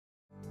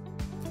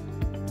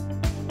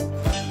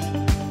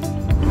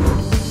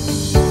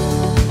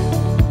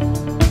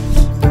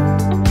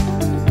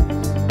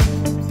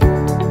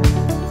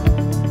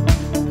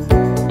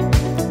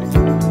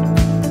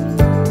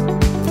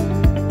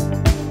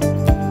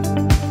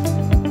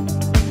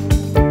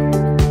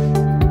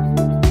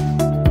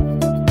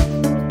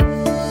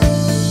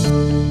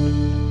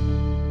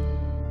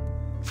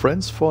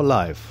Friends for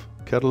Life,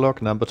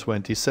 Catalog number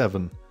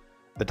 27,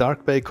 a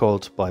dark bay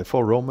colt by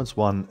For Romans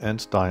 1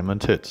 and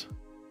Diamond Hit.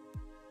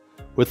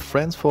 With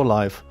Friends for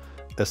Life,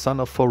 a son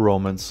of For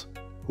Romans,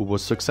 who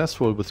was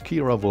successful with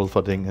Kira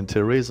Wolferding and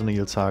Therese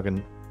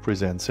Nielshagen,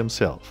 presents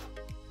himself.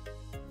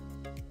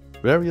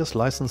 Various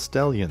licensed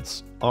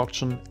stallions,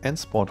 auction and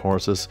sport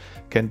horses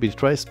can be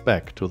traced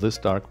back to this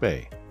dark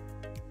bay.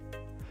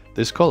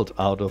 This colt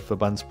out of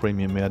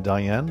Verbandspremienmare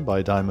Diane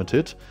by Diamond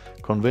Hit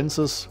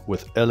convinces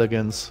with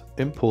elegance,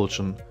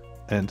 impulsion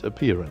and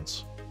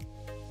appearance.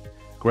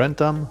 Grand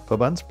Dame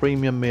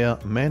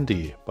Verbandspremienmare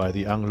Mandy by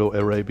the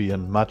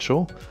Anglo-Arabian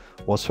Macho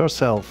was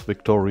herself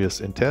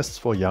victorious in tests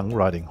for young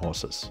riding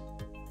horses.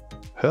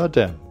 Her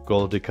dam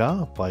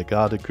Goldica by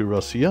Garde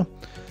Cuirassier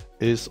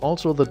is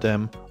also the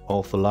dam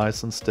of the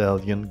licensed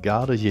stallion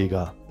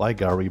Gardejäger by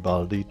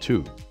Garibaldi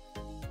II.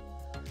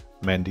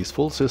 Mandy's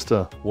full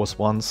sister was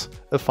once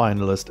a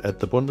finalist at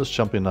the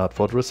Bundeschampionat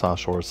for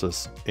Dressage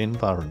Horses in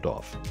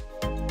Warendorf.